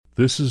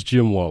This is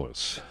Jim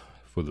Wallace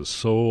for the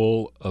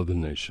Soul of the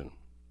Nation.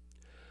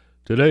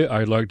 Today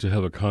I'd like to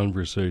have a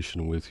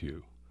conversation with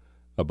you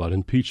about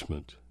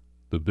impeachment,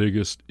 the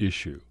biggest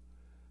issue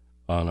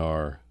on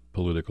our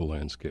political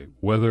landscape,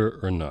 whether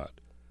or not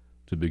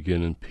to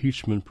begin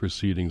impeachment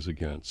proceedings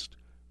against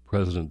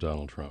President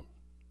Donald Trump.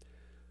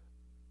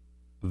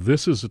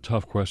 This is a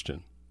tough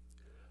question.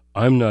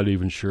 I'm not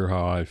even sure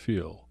how I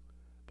feel,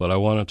 but I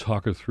want to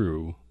talk it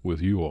through with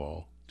you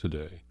all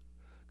today,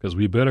 because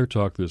we better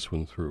talk this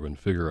one through and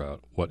figure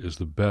out what is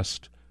the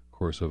best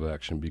course of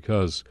action,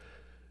 because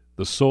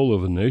the soul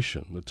of a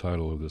nation, the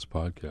title of this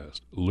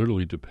podcast,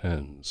 literally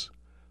depends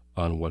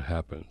on what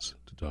happens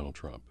to Donald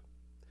Trump.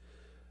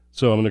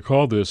 So I'm going to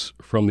call this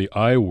From the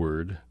I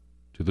Word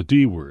to the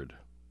D Word.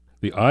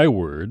 The I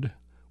word,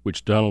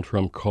 which Donald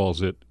Trump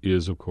calls it,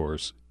 is, of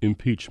course,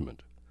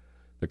 impeachment,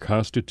 the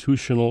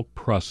constitutional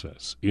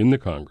process in the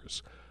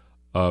Congress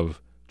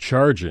of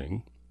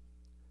charging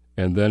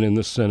and then in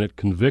the Senate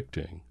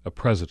convicting a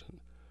president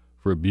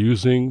for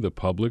abusing the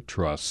public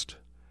trust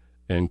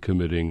and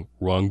committing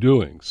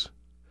wrongdoings.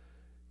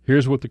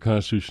 Here's what the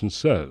Constitution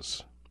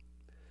says: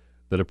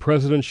 that a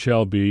president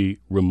shall be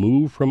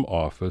removed from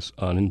office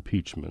on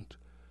impeachment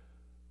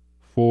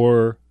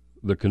for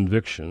the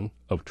conviction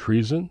of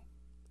treason,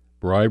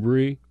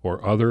 bribery,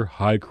 or other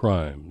high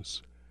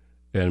crimes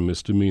and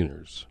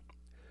misdemeanors.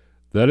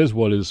 That is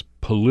what is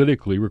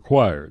politically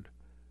required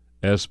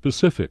as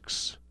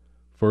specifics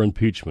for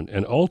impeachment,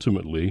 and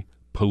ultimately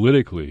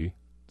politically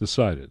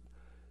decided.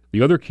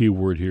 The other key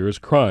word here is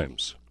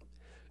crimes,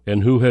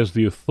 and who has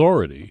the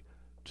authority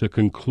to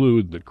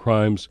conclude that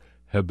crimes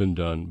have been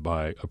done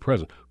by a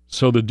president.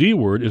 So the D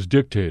word is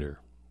dictator.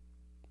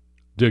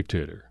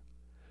 Dictator,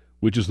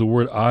 which is the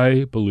word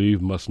I believe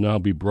must now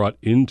be brought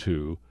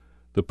into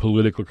the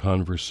political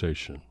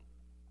conversation.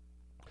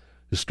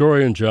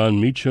 Historian John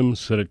Meacham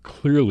said it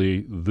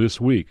clearly this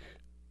week.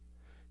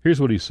 Here's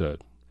what he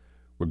said: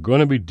 we're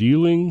going to be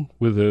dealing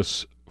with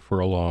this for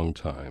a long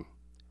time.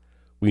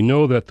 We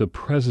know that the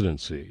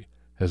presidency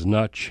has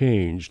not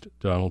changed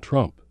Donald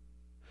Trump,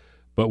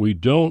 but we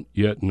don't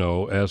yet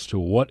know as to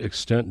what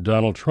extent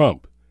Donald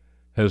Trump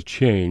has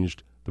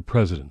changed the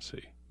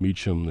presidency.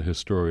 Meacham, the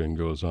historian,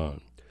 goes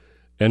on.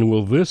 And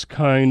will this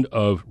kind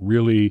of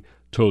really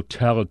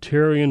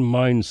totalitarian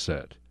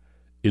mindset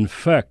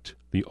infect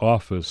the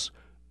office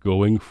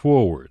going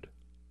forward?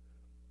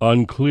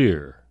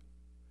 Unclear.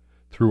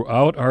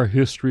 Throughout our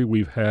history,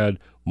 we've had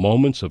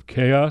moments of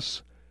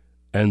chaos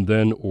and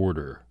then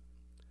order.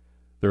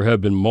 There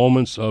have been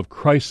moments of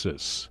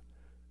crisis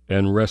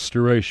and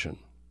restoration.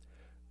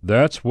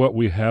 That's what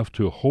we have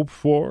to hope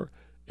for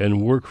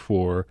and work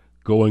for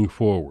going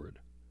forward.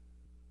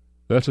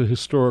 That's a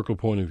historical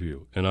point of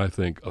view, and I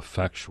think a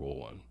factual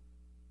one.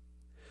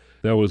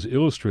 That was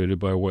illustrated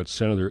by what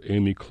Senator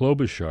Amy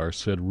Klobuchar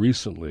said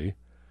recently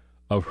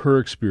of her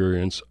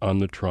experience on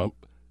the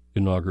Trump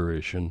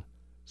inauguration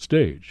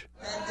stage.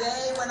 That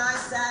day when I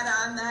sat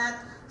on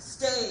that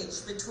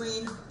stage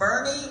between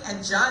Bernie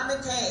and John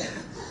McCain,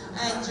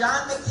 and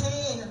John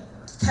McCain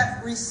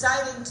kept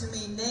reciting to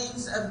me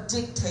names of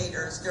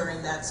dictators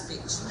during that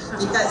speech,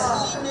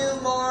 because he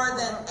knew more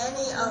than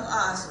any of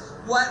us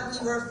what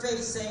we were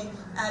facing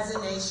as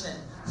a nation.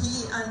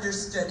 He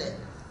understood it.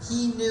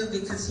 He knew,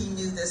 because he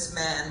knew this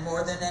man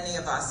more than any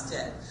of us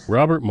did.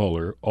 Robert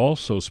Mueller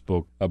also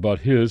spoke about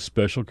his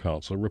special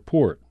counsel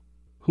report.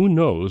 Who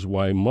knows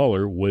why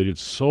Mueller waited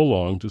so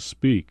long to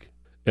speak,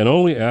 and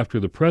only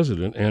after the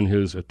president and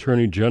his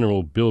Attorney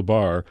General Bill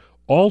Barr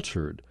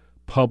altered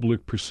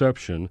public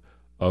perception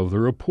of the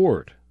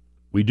report.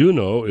 We do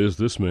know is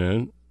this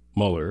man,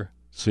 Mueller,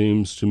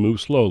 seems to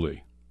move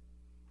slowly,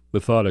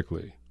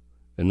 methodically,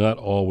 and not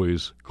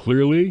always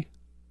clearly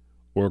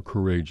or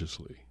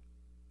courageously.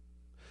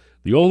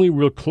 The only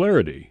real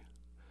clarity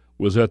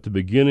was at the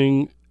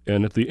beginning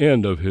and at the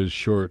end of his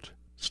short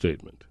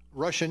statement.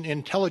 Russian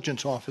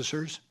intelligence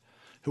officers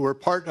who were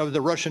part of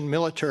the Russian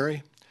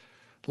military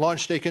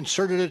launched a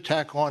concerted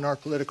attack on our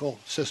political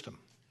system.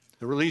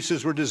 The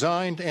releases were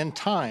designed and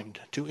timed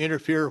to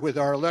interfere with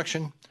our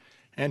election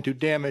and to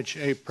damage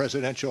a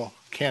presidential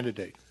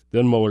candidate.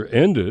 Then Mueller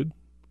ended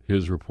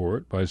his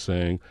report by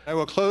saying, I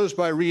will close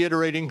by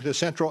reiterating the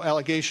central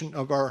allegation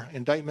of our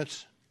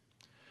indictments,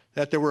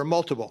 that there were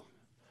multiple,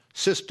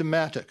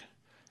 systematic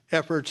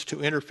efforts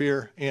to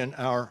interfere in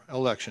our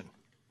election.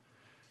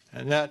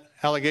 And that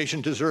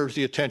allegation deserves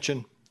the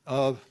attention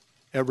of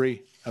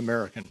every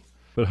American.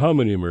 But how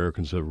many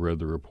Americans have read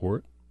the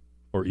report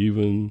or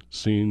even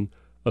seen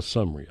a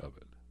summary of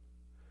it?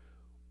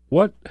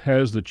 What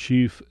has the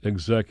chief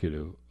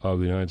executive of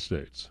the United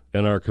States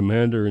and our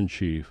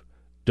commander-in-chief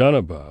done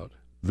about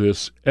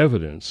this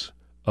evidence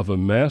of a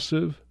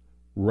massive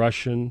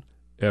Russian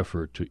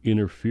effort to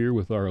interfere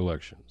with our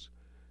elections?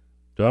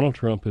 Donald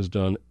Trump has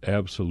done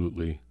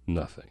absolutely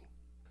nothing.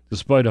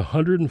 Despite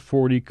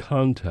 140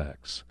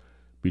 contacts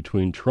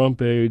between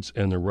Trump aides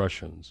and the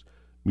Russians,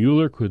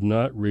 Mueller could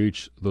not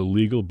reach the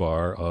legal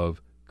bar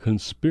of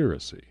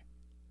conspiracy.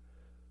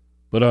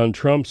 But on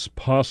Trump's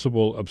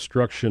possible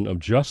obstruction of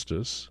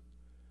justice,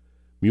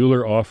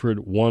 Mueller offered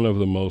one of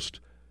the most,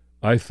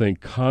 I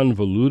think,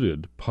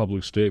 convoluted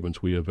public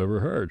statements we have ever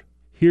heard.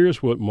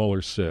 Here's what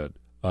Mueller said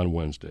on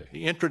Wednesday.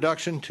 The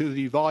introduction to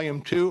the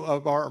Volume 2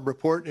 of our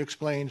report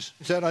explains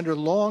that under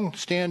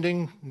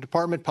long-standing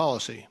department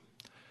policy,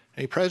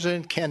 a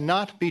president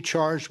cannot be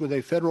charged with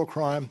a federal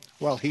crime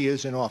while he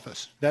is in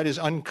office. That is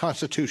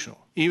unconstitutional.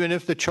 Even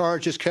if the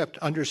charge is kept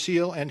under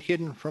seal and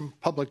hidden from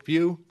public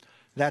view,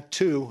 that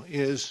too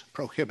is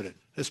prohibited.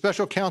 The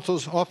special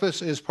counsel's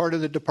office is part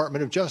of the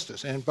Department of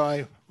Justice, and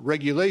by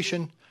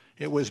regulation,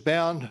 it was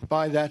bound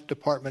by that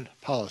department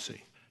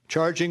policy.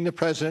 Charging the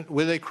president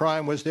with a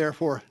crime was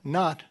therefore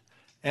not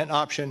an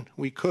option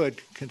we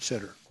could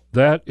consider.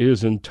 That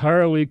is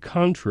entirely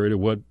contrary to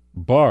what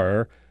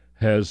Barr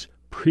has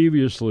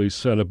previously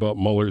said about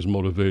Mueller's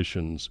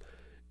motivations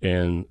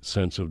and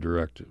sense of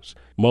directives.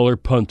 Mueller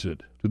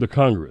punted to the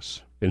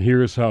Congress, and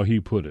here's how he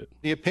put it.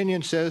 The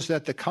opinion says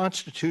that the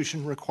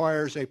Constitution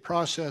requires a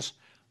process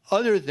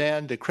other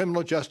than the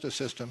criminal justice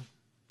system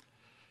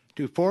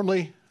to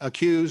formally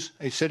accuse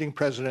a sitting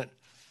president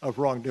of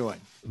wrongdoing.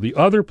 The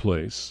other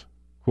place,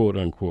 quote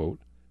unquote,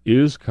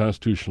 is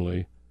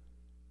constitutionally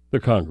the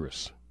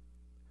Congress,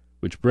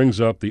 which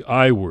brings up the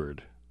I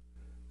word,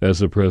 as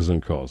the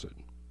president calls it,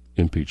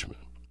 impeachment.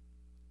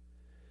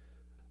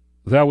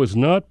 That was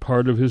not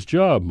part of his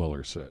job,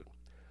 Mueller said.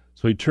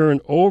 So he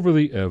turned over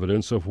the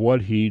evidence of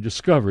what he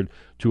discovered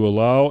to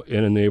allow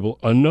and enable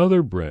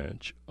another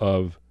branch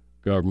of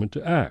government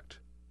to act,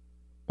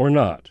 or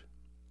not.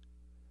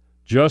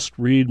 Just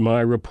read my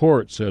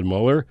report, said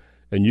Mueller,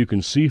 and you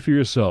can see for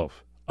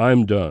yourself.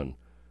 I'm done.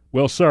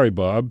 Well, sorry,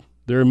 Bob.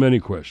 There are many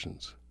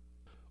questions.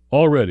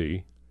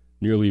 Already,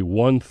 nearly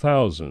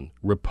 1,000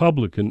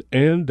 Republican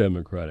and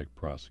Democratic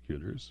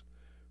prosecutors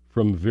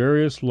from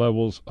various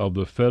levels of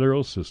the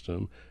federal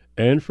system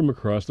and from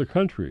across the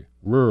country,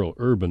 rural,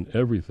 urban,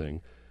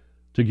 everything,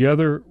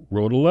 together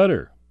wrote a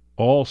letter,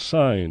 all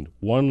signed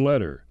one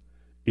letter,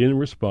 in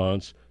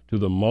response to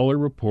the Mueller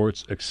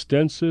report's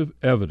extensive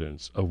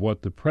evidence of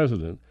what the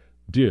president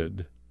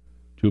did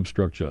to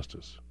obstruct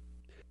justice.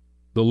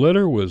 The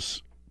letter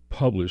was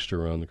published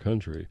around the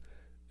country,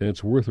 and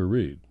it's worth a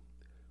read.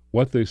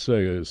 What they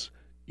say is,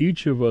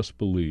 each of us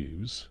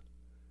believes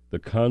the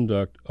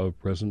conduct of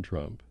President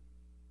Trump.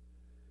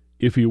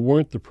 If he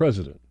weren't the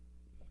president,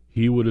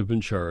 he would have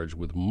been charged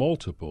with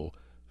multiple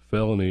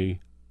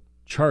felony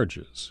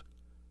charges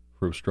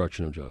for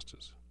obstruction of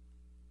justice.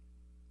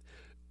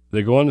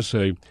 They go on to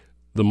say,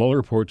 the Mueller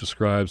report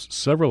describes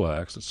several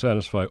acts that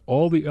satisfy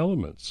all the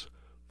elements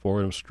for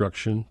an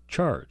obstruction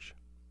charge.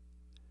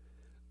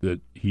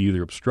 That he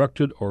either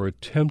obstructed or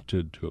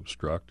attempted to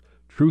obstruct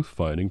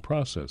truth-finding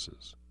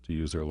processes, to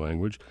use their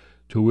language,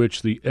 to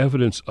which the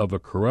evidence of a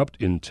corrupt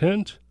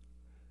intent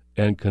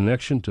and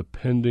connection to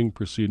pending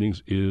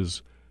proceedings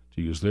is,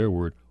 to use their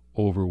word,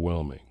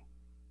 overwhelming.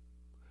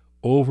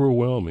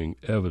 Overwhelming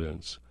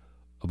evidence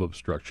of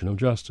obstruction of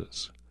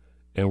justice.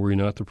 And were he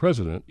not the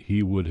president,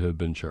 he would have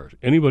been charged.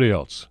 Anybody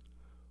else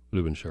would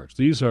have been charged.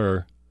 These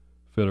are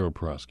federal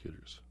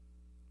prosecutors.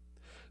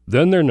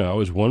 Then there now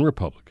is one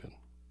Republican,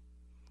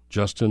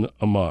 Justin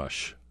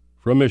Amash,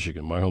 from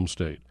Michigan, my home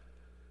state.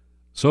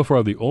 So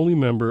far, the only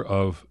member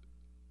of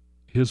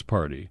his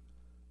party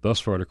thus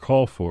far to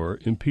call for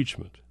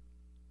impeachment.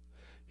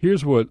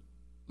 Here's what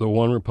the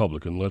one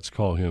Republican, let's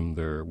call him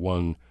their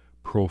one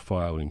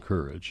profile in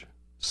courage,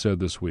 said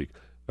this week.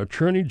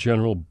 Attorney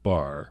General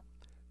Barr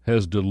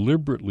has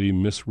deliberately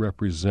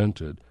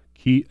misrepresented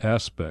key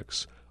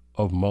aspects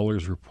of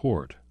Mueller's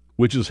report,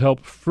 which has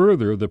helped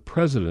further the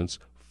president's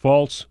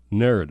false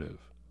narrative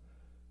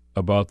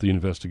about the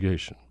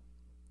investigation.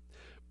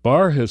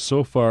 Barr has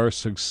so far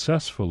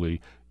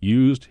successfully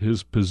used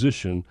his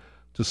position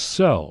to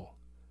sell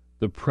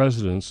the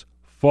president's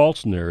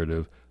false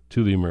narrative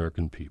to the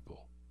American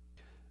people.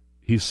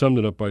 He summed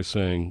it up by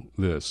saying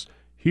this: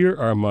 here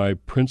are my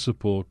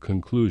principal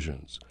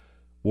conclusions.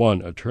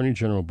 1. Attorney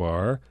General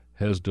Barr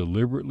has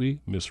deliberately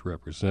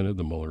misrepresented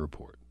the Mueller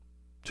report.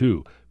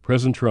 2.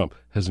 President Trump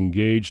has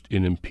engaged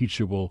in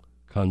impeachable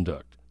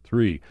conduct.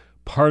 3.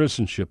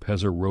 Partisanship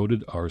has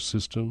eroded our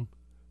system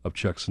of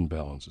checks and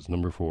balances.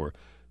 4.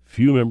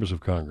 Few members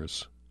of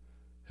Congress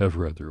have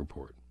read the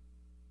report.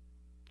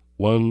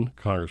 One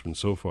congressman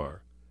so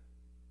far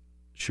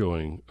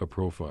showing a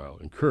profile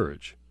and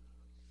courage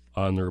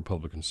on the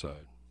Republican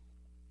side.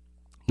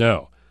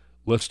 Now,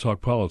 let's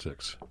talk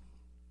politics.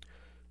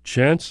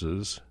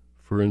 Chances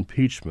for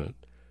impeachment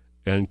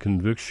and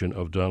conviction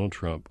of Donald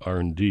Trump are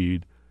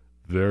indeed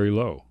very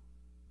low.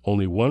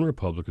 Only one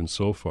Republican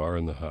so far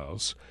in the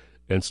House,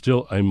 and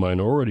still a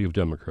minority of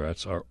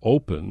Democrats, are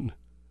open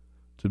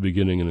to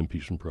beginning an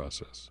impeachment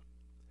process.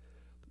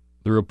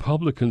 The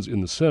Republicans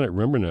in the Senate,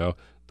 remember now,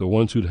 the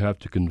ones who'd have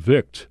to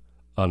convict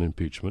on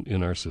impeachment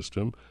in our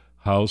system,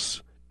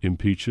 House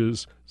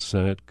impeaches,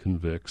 Senate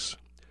convicts.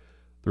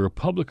 The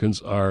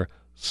Republicans are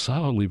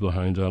solidly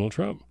behind Donald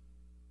Trump,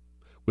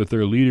 with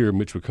their leader,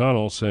 Mitch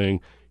McConnell,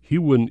 saying he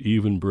wouldn't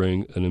even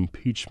bring an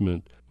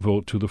impeachment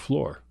vote to the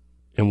floor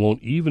and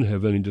won't even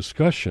have any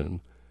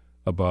discussion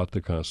about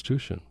the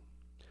Constitution.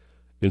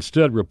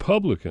 Instead,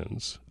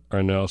 Republicans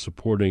are now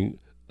supporting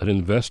an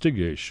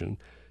investigation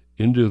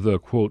into the,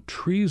 quote,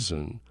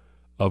 treason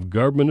of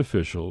government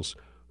officials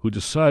who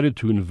decided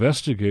to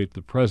investigate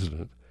the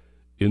president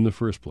in the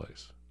first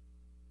place.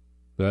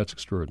 That's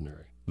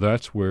extraordinary.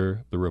 That's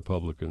where the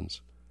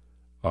Republicans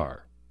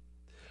are.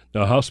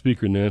 Now, House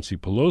Speaker Nancy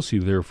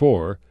Pelosi,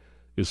 therefore,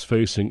 is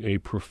facing a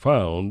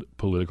profound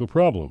political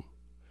problem.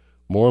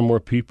 More and more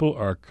people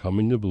are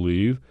coming to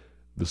believe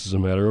this is a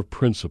matter of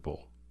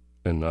principle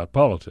and not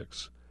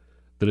politics.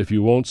 That if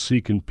you won't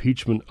seek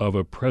impeachment of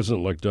a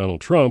president like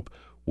Donald Trump,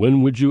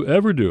 when would you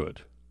ever do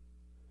it?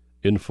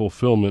 In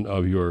fulfillment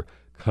of your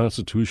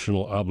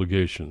constitutional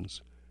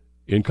obligations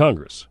in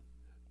Congress.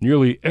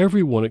 Nearly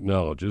everyone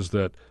acknowledges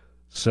that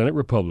Senate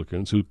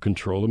Republicans who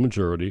control the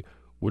majority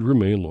would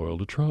remain loyal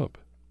to Trump,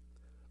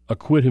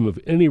 acquit him of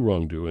any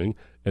wrongdoing,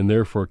 and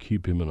therefore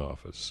keep him in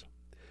office.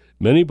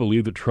 Many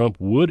believe that Trump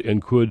would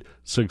and could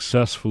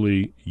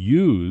successfully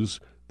use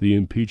the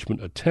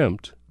impeachment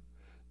attempt,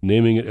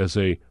 naming it as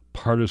a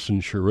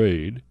partisan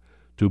charade,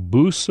 to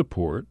boost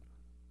support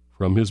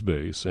from his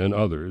base and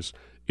others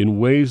in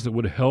ways that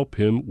would help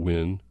him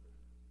win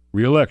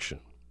re-election.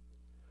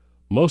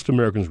 Most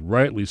Americans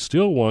rightly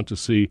still want to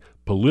see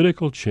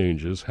political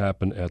changes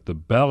happen at the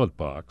ballot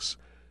box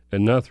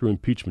and not through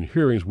impeachment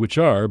hearings, which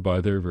are,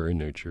 by their very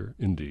nature,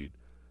 indeed,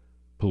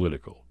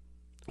 political.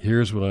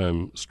 Here's what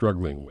I'm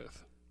struggling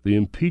with. The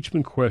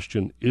impeachment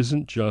question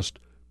isn't just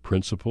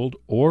principled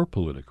or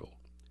political.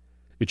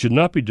 It should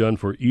not be done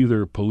for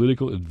either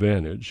political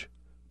advantage,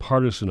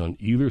 partisan on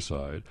either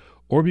side,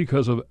 or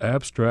because of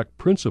abstract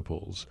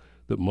principles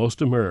that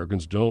most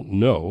Americans don't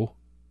know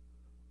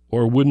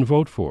or wouldn't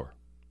vote for.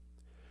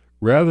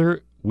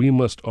 Rather, we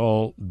must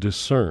all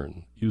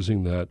discern,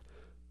 using that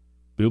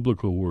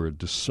biblical word,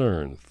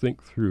 discern,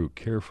 think through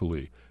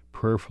carefully,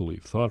 prayerfully,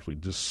 thoughtfully,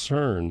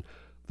 discern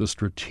the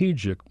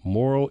strategic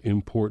moral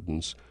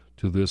importance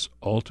to this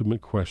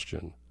ultimate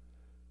question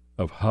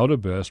of how to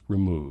best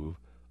remove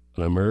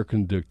an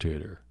American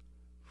dictator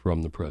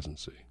from the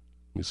presidency.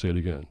 Let me say it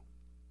again.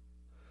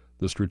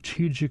 The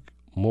strategic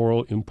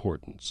moral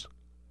importance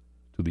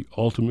to the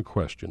ultimate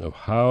question of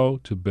how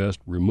to best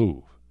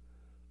remove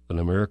an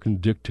American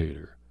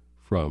dictator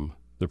from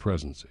the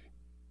presidency.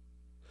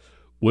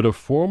 Would a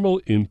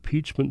formal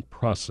impeachment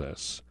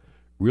process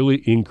really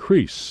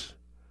increase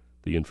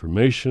the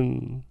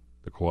information,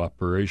 the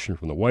cooperation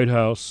from the White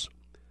House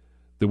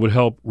that would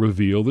help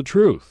reveal the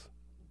truth?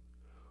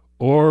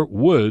 Or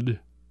would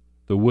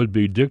the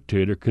would-be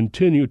dictator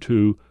continue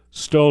to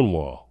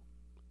stonewall,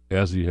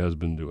 as he has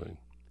been doing,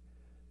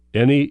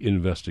 any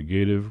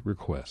investigative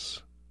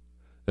requests,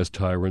 as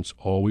tyrants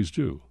always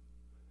do?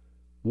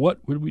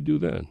 What would we do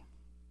then?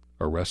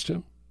 Arrest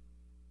him?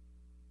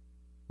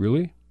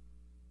 Really?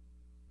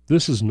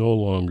 This is no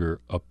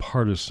longer a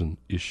partisan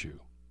issue.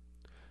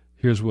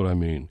 Here's what I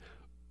mean.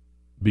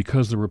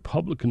 Because the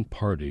Republican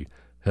Party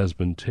has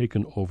been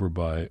taken over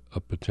by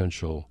a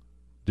potential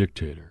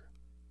dictator,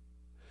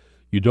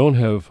 you don't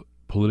have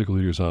political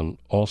leaders on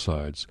all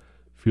sides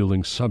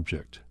feeling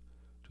subject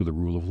to the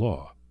rule of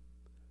law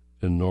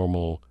and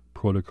normal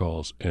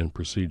protocols and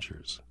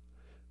procedures.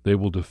 They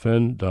will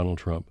defend Donald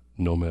Trump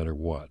no matter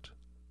what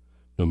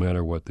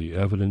the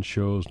evidence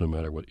shows, no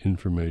matter what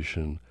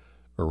information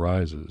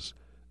arises.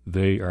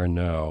 They are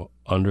now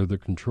under the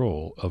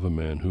control of a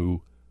man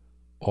who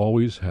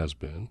always has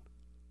been,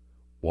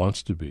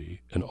 wants to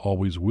be, and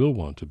always will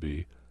want to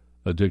be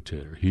a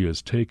dictator. He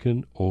has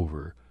taken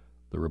over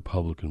the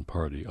Republican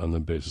Party on the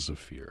basis of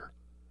fear.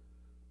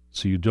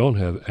 So you don't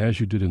have, as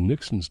you did in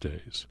Nixon's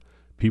days,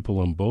 people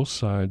on both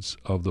sides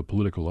of the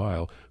political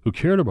aisle who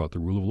cared about the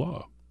rule of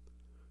law,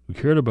 who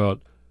cared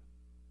about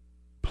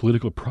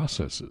political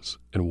processes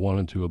and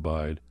wanted to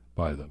abide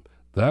by them.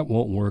 That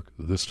won't work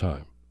this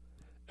time.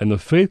 And the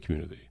faith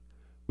community,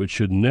 which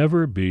should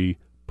never be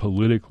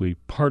politically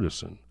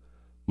partisan,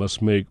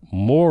 must make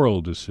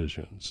moral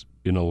decisions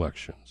in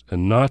elections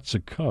and not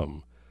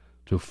succumb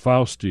to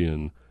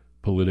Faustian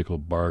political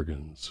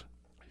bargains.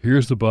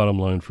 Here's the bottom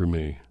line for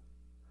me.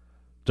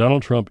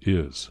 Donald Trump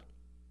is,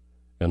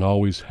 and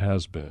always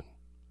has been,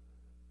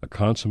 a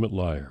consummate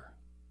liar,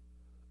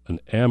 an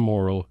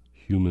amoral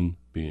human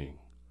being,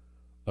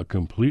 a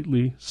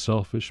completely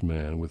selfish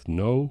man with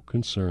no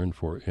concern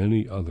for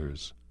any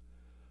others,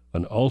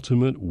 an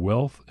ultimate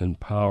wealth and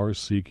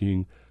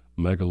power-seeking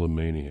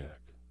megalomaniac,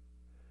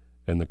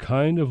 and the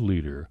kind of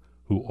leader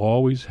who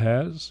always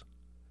has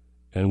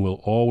and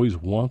will always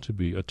want to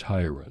be a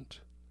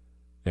tyrant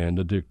and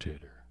a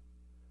dictator.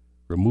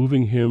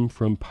 Removing him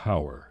from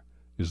power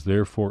is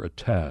therefore a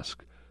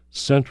task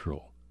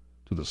central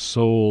to the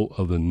soul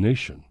of the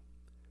nation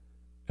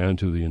and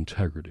to the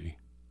integrity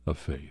of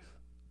faith.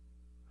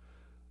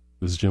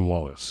 This is Jim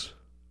Wallace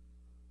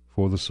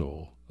for the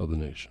soul of the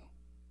nation.